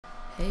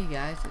Hey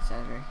guys, it's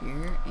Ezra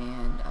here,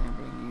 and I'm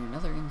bringing you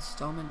another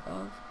installment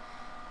of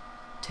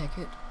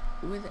Tekkit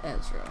with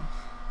Ezra.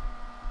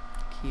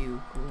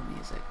 Cue cool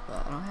music,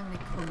 but I don't have any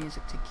cool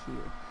music to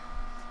cue.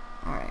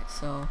 Alright,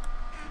 so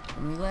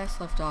when we last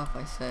left off,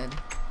 I said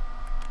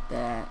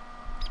that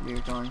we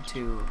were going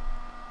to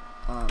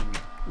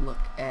look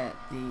at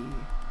the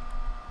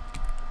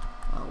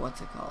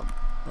what's it called?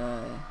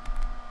 The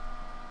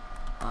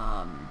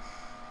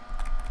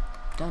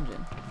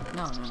dungeon.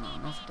 No, not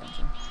the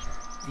dungeon.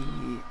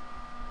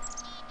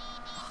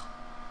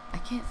 I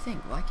can't think.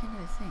 Why can't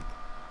I think?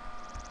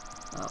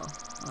 Oh,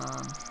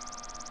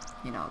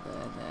 you know, the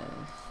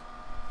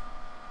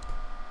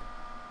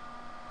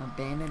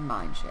abandoned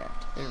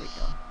mineshaft. There we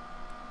go.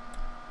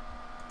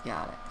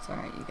 Got it. It's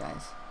alright, you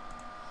guys.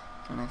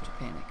 Don't have to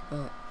panic,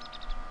 but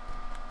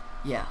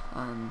yeah,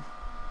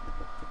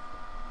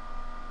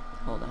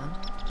 hold on.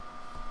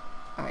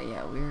 Alright,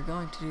 yeah, we're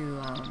going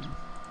to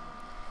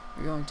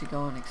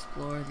go and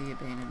explore the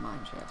abandoned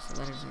mineshaft. So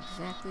that is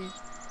exactly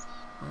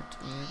what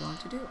we're going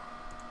to do.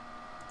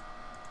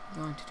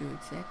 We're going to do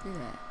exactly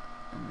that.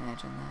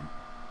 Imagine that.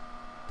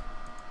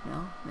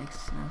 No?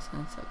 Makes no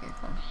sense? Okay,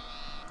 fine.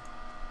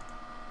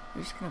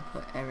 We're just gonna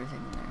put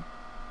everything in there.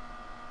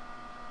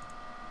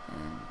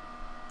 And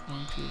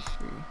 1, 2,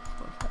 3,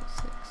 4, 5,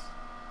 6,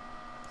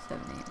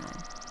 7, 8, 9.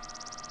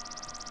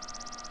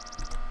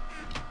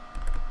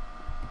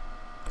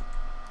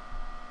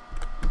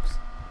 Oops.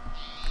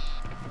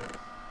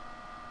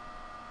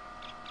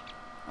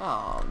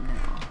 Oh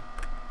no.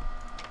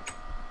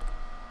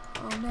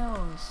 Oh no.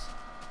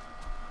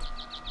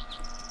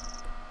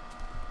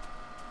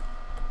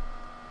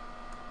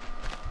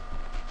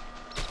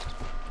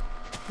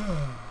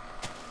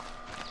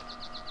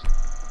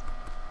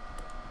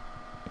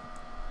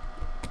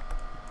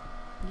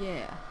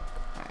 Yeah.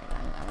 Alright,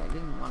 I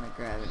didn't want to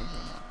grab anything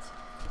else.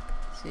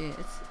 See,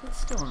 it's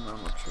still a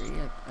normal tree,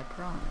 I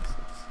promise.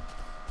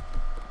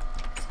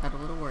 It's had a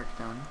little work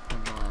done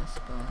nonetheless,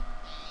 but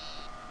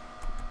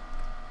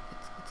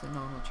it's a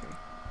normal tree.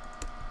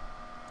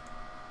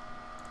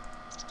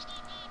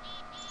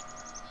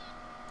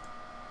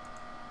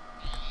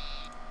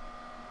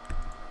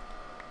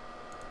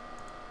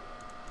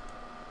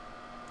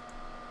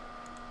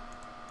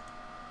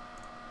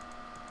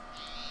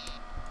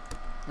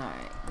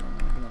 Alright, and then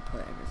we're gonna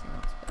put everything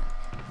else back.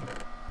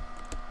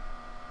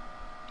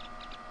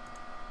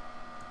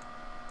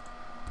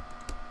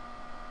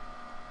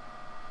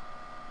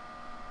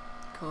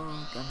 Coal,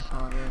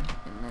 gunpowder,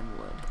 and then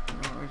wood. You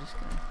know, we're just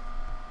gonna...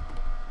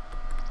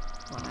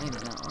 Well, I am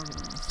not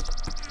organized.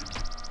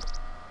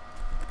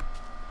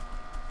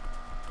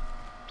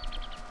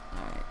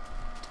 Alright,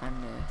 time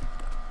to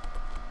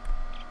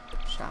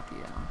chop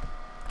you down.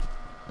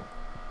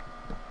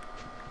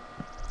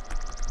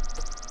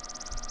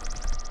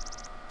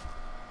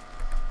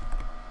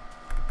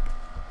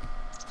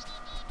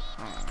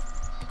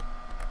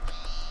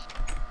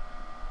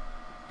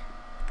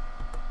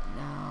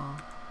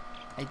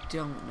 I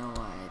don't know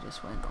why I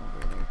just went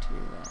over there to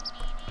do that.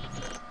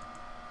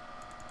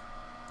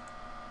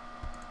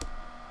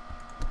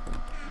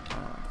 Out of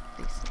our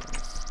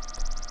faces.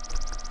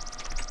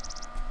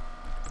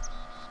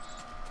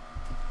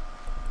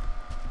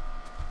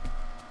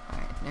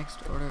 Alright, next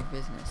order of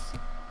business.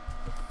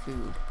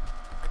 Food.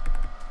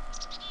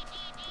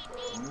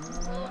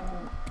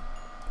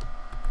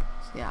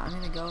 So yeah, I'm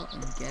gonna go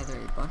and gather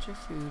a bunch of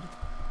food,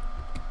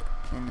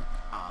 and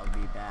I'll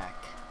be back.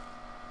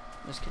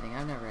 Just kidding,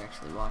 I've never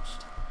actually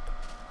watched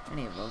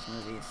any of those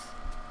movies.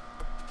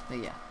 But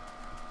yeah,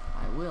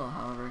 I will,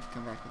 however,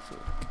 come back with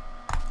food.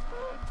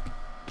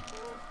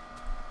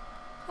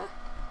 Huh.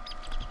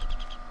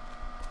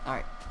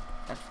 Alright,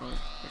 fast forward,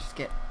 or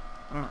skip,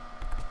 I don't know.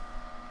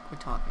 Quit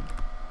talking.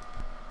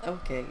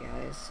 Okay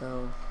guys,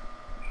 so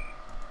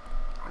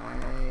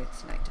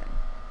it's nighttime.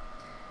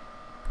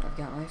 I've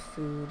got my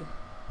food,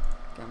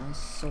 got my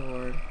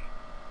sword,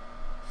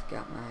 I've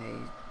got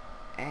my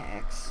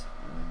axe.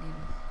 What do I need?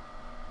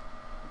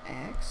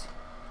 Axe,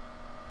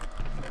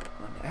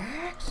 one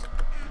axe,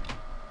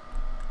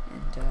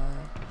 and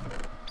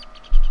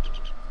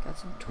got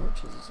some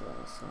torches as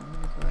well, so I'm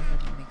gonna go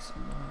ahead and make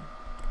some more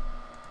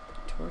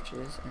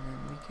torches, and then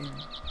we can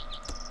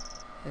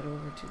head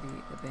over to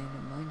the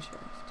abandoned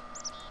mineshaft.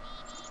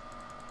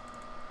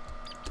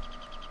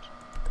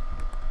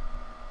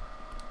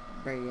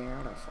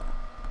 Beautiful.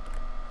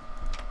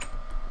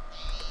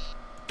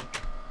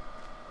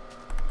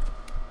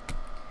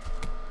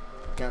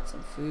 Got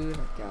some food,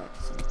 I've got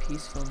some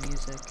peaceful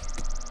music,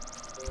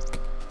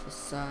 the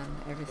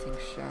sun,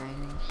 everything's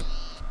shining,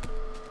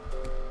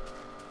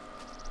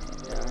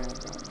 and I've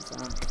got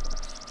zombie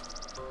flesh.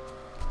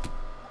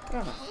 Get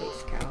on my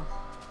face, cow.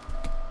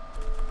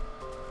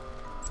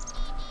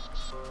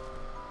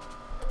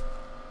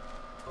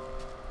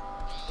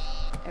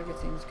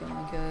 Everything's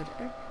going good.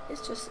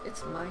 It's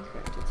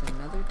Minecraft. It's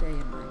another day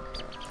in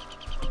Minecraft.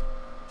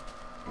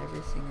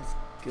 Everything is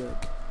good.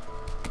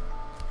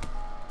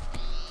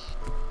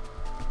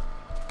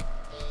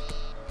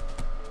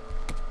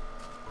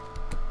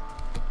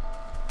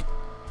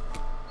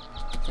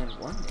 then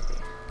one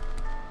day,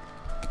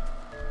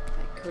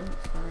 I couldn't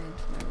find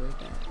my way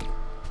back.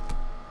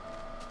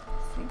 I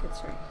think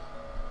it's right.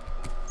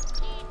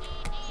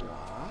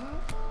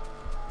 What?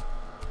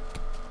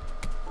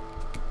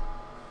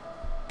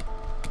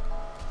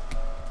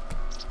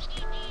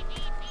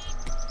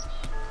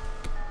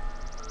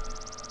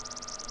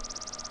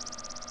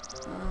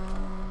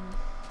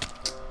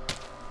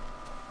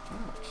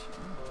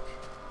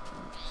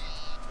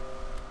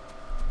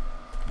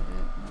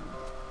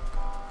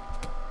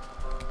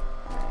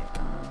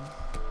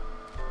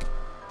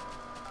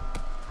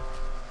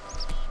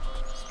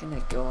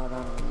 Gonna go out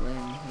on a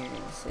limb here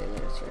and say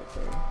that it's right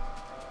there.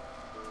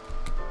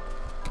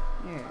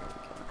 There we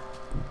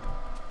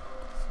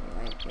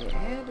go. See, it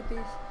had to be.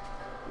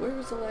 Where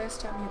was the last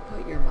time you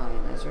put your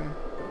mine, Ezra?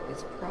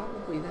 It's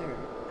probably there.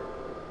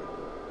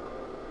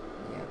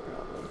 Yeah,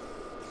 probably.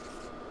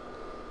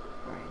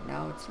 Alright,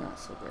 now it's not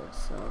so good,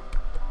 so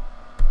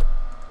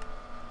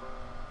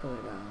put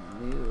it on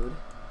mood.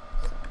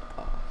 Sound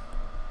off.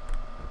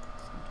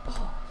 Sound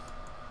off.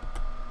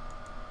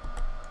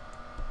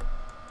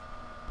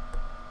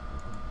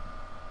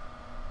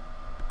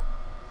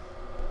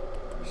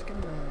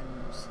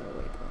 Set a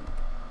waypoint.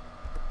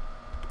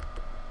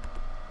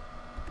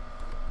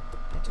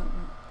 I don't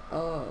know.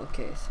 Oh,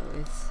 okay, so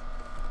it's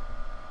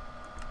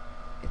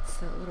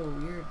that little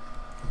weird.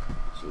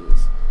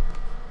 Jeez.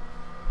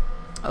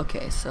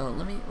 Okay, so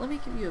let me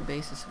give you a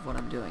basis of what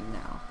I'm doing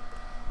now.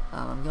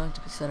 I'm going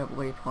to set up a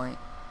waypoint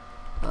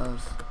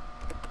of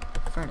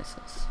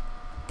furnaces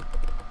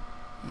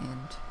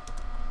and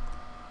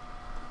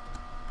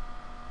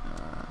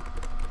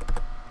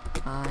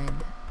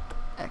mine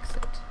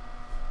exit.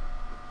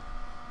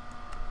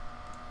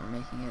 We're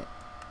making it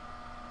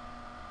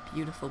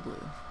beautiful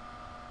blue.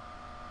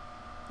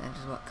 That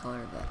is what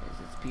color that is.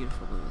 It's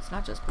beautiful blue. It's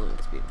not just blue,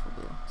 it's beautiful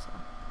blue. So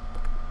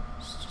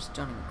just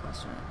don't even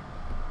question it.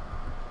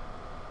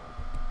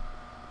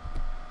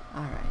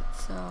 Alright,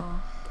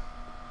 so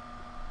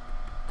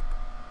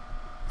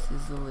this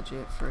is the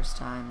legit first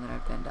time that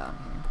I've been down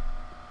here.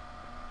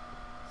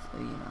 So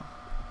you know.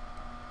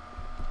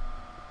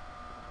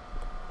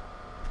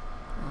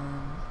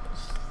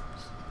 Just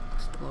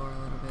explore a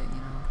little bit,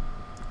 you know.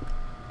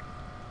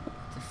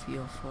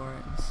 Feel for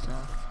it and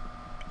stuff.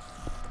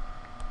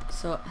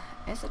 So,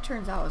 as it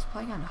turns out, I was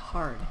playing on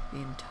hard the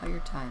entire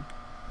time.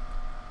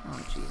 Oh,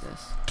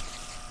 Jesus.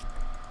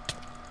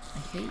 I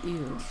hate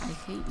you. I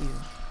hate you.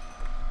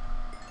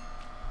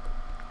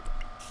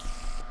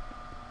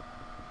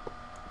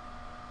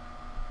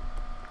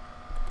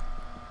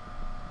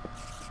 I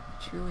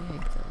truly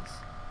hate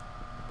this.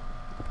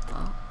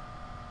 Oh.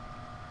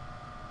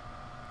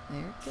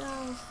 There it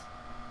goes.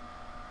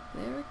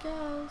 There it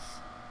goes.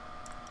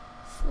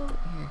 Slow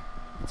here.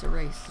 It's a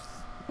race.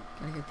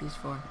 Gotta get these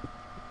four.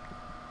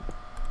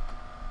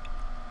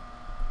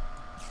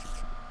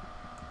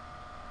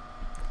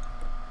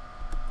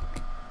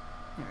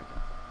 There we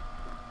go.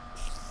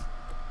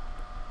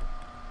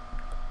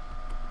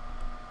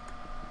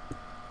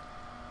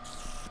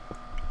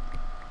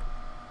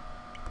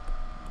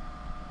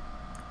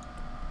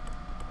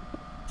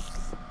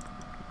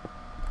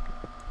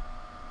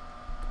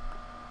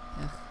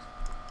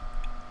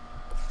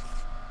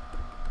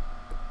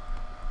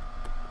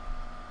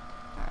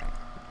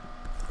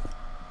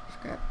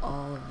 Grab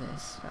all of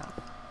this stuff.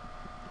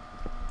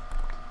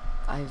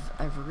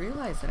 I've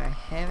realized that I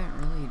haven't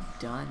really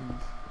done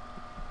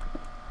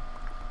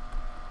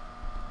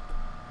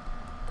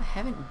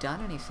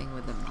anything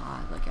with the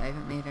mod. Like, I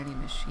haven't made any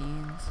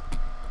machines.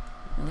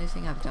 The only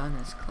thing I've done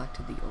is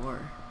collected the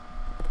ore.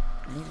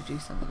 I need to do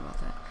something about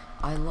that.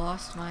 I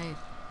lost my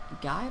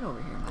guide over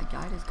here. My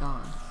guide is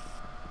gone.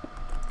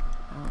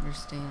 I don't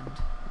understand.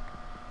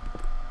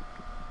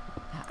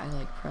 I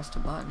like pressed a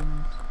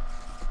button.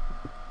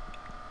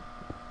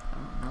 I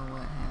don't know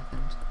what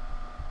happened.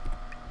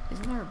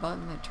 Isn't there a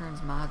button that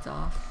turns mods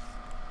off?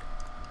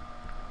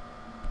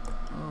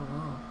 Oh,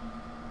 whoa.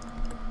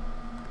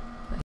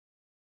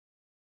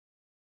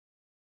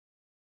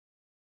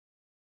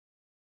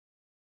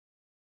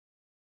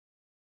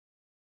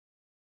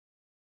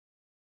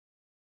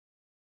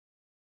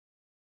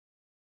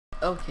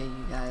 Okay,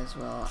 you guys,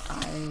 well,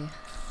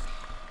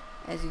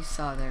 as you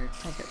saw there,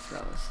 Tekkit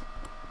froze.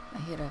 I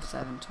hit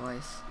F7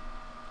 twice.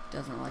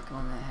 Doesn't like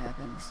when that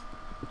happens.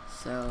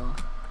 So,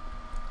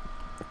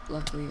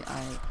 luckily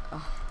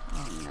oh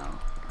no.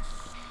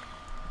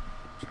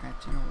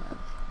 Trapped in a web.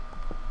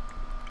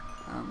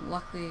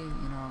 Luckily,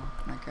 you know,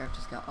 Minecraft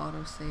just got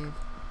autosave.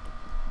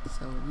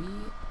 So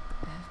we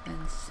have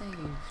been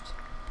saved.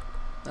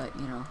 But,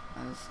 you know,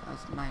 I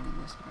was mining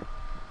this part.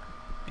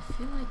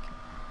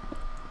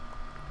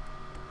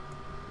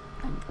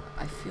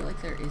 I feel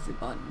like there is a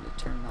button to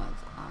turn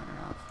mods on or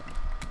off there.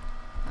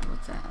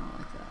 What's that? I don't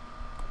like that.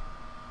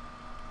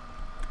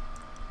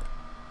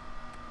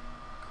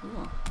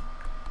 Cool.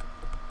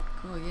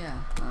 Cool, yeah.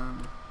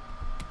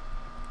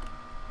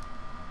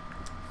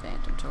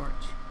 Phantom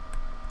torch.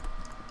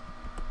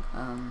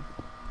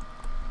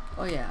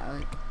 Oh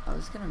yeah, I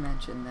was gonna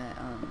mention that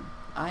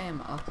I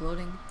am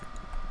uploading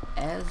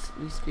as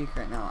we speak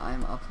right now,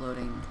 I'm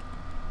uploading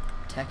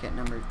Tekkit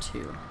number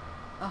 2.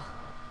 Oh,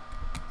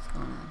 what's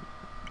going on?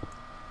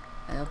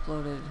 I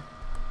uploaded,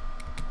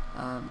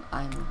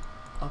 I'm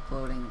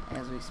uploading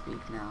as we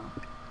speak now,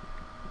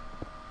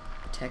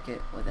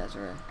 Tekkit with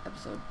Ezra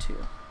episode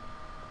 2.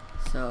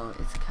 So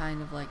it's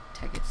kind of like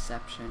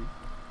Tekkitception,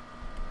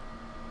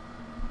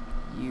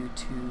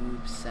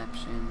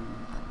 YouTubeception,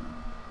 I don't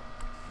know.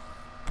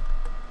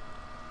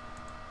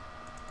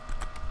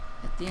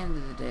 At the end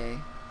of the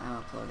day, I'm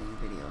uploading a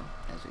video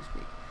as we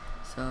speak.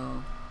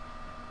 So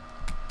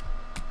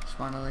just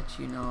want to let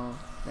you know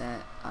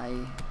that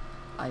I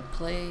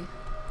play.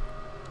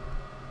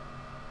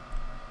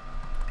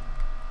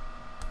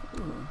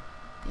 Ooh,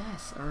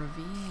 yes, a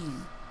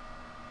ravine.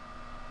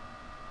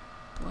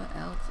 What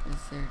else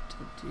is there to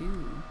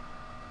do?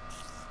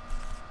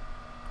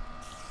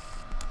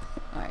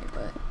 Alright,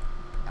 but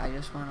I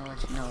just want to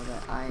let you know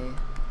that I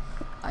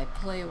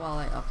play while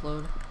I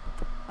upload,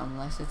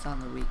 unless it's on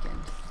the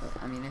weekend. But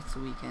I mean, it's the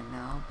weekend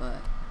now,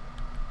 but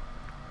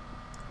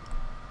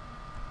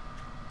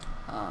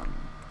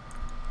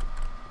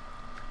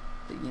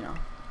you know,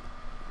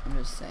 I'm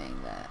just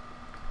saying that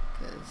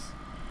because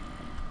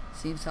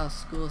seems how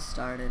school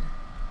started,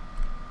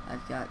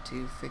 I've got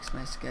to fix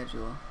my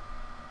schedule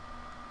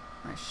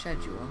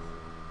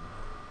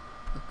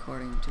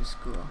according to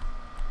school.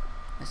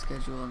 My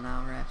schedule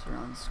now wraps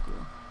around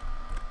school.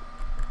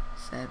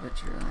 Sad but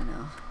true, I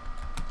know.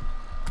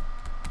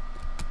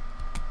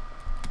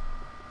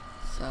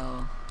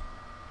 So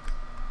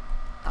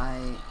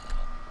I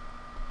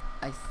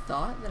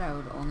thought that I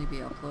would only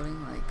be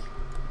uploading like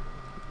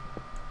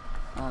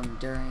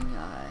during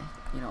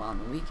you know, on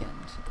the weekend.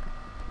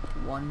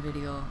 One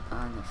video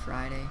on the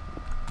Friday,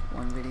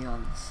 one video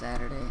on the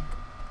Saturday,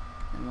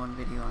 and one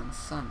video on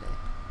Sunday.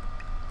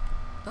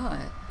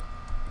 But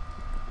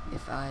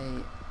if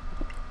I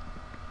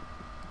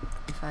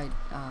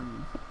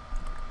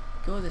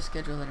go with the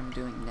schedule that I'm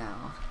doing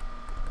now,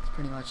 it's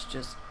pretty much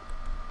just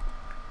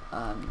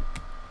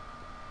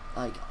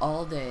like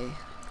all day,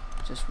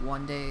 just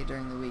one day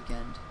during the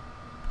weekend,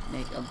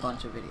 make a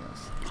bunch of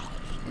videos,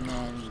 and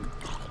then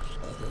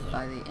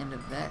by the end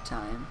of that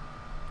time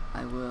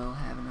I will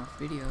have enough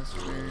videos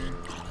for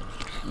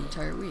the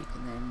entire week,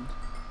 and then,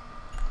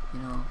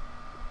 you know,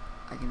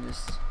 I can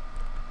just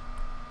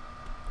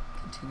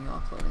continue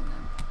uploading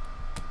them.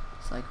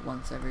 It's like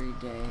once every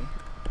day.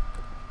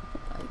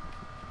 Like,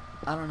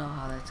 I don't know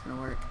how that's gonna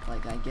work.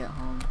 Like, I get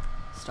home,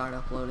 start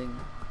uploading,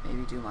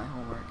 maybe do my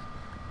homework,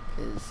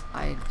 because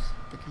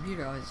the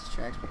computer always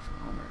distracts me from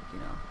homework, you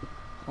know.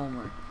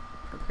 Homework,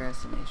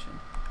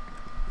 procrastination.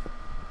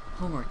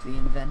 Homework, the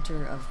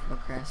inventor of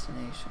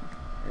procrastination.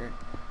 Or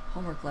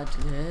homework led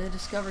to the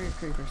discovery of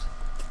creepers.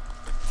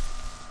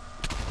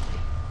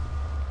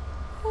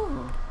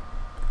 Whew.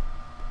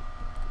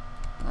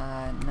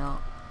 No,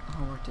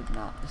 homework did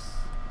not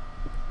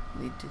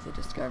lead to the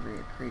discovery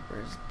of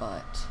creepers,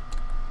 but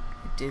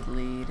it did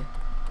lead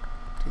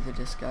to the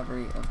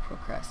discovery of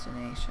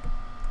procrastination.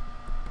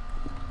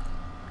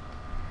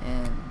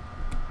 And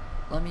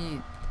let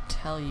me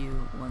tell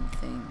you one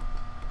thing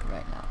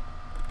right now.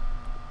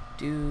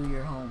 Do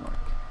your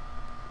homework.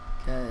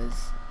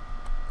 Because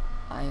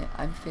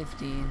I'm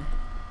 15.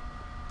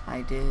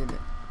 I did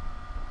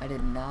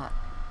not,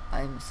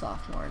 I'm a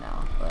sophomore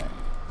now, but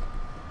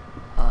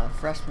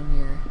freshman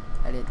year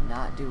I did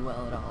not do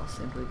well at all,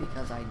 simply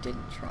because I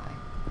didn't try.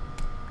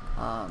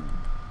 I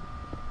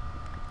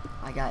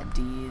got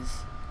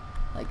D's,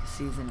 like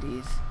C's and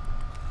D's,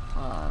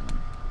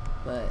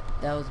 but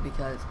that was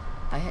because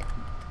I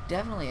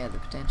definitely had the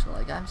potential.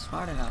 Like, I'm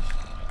smart enough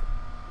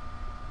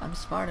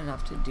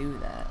to do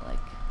that, like,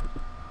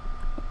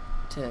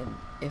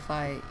 if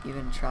I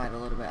even tried a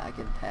little bit, I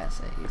could pass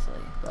it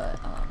easily. But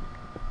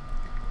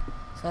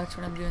so that's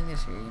what I'm doing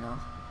this year, you know.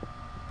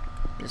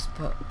 Just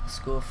put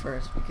school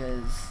first,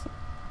 because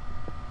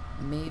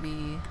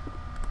maybe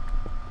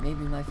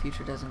my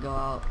future doesn't go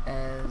out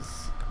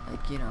as,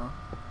 like, you know,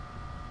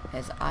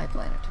 as I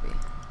plan it to be.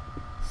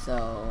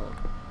 So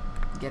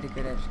get a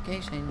good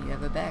education, you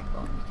have a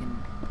backbone. You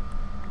can,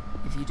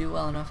 if you do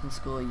well enough in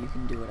school, you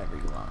can do whatever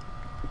you want.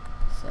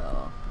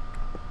 So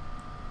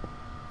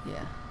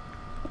yeah.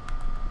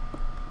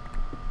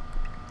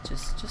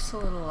 Just a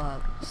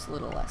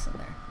little lesson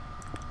there.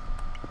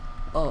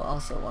 Oh,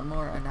 also one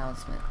more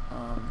announcement.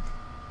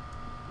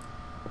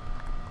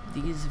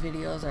 These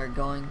videos are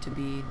going to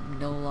be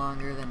no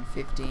longer than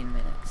 15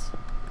 minutes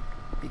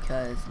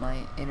because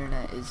my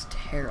internet is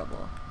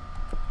terrible.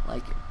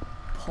 Like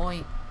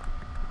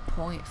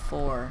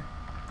 0.4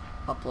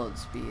 upload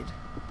speed.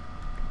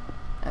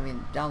 I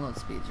mean, download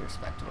speed's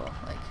respectable.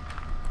 Like,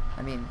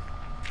 I mean,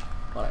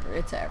 whatever,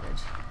 it's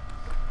average.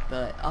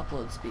 But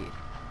upload speed,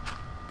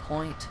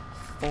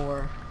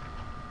 0.4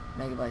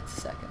 megabytes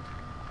a second.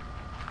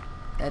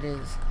 That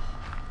is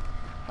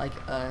like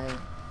a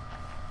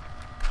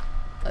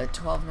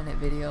 12-minute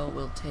video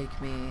will take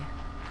me,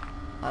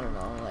 I don't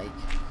know, like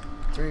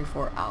 3 or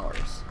 4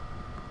 hours.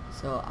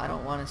 So I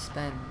don't want to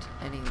spend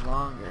any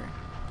longer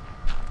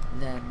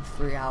than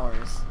 3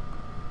 hours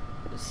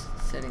just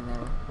sitting there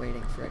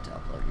waiting for it to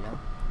upload, you know?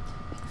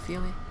 You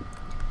feel me?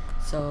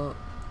 So,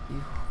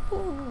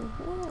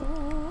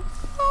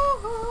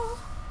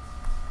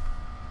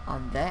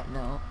 on that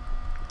note,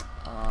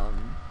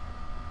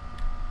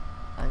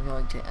 I'm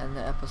going to end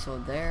the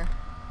episode there.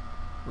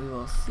 We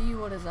will see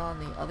what is on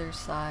the other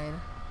side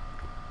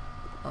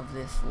of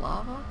this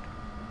lava,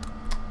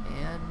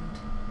 and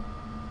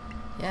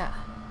yeah,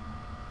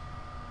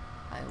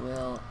 I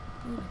will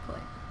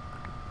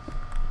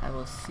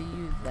see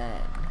you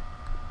then.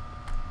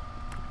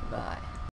 Bye.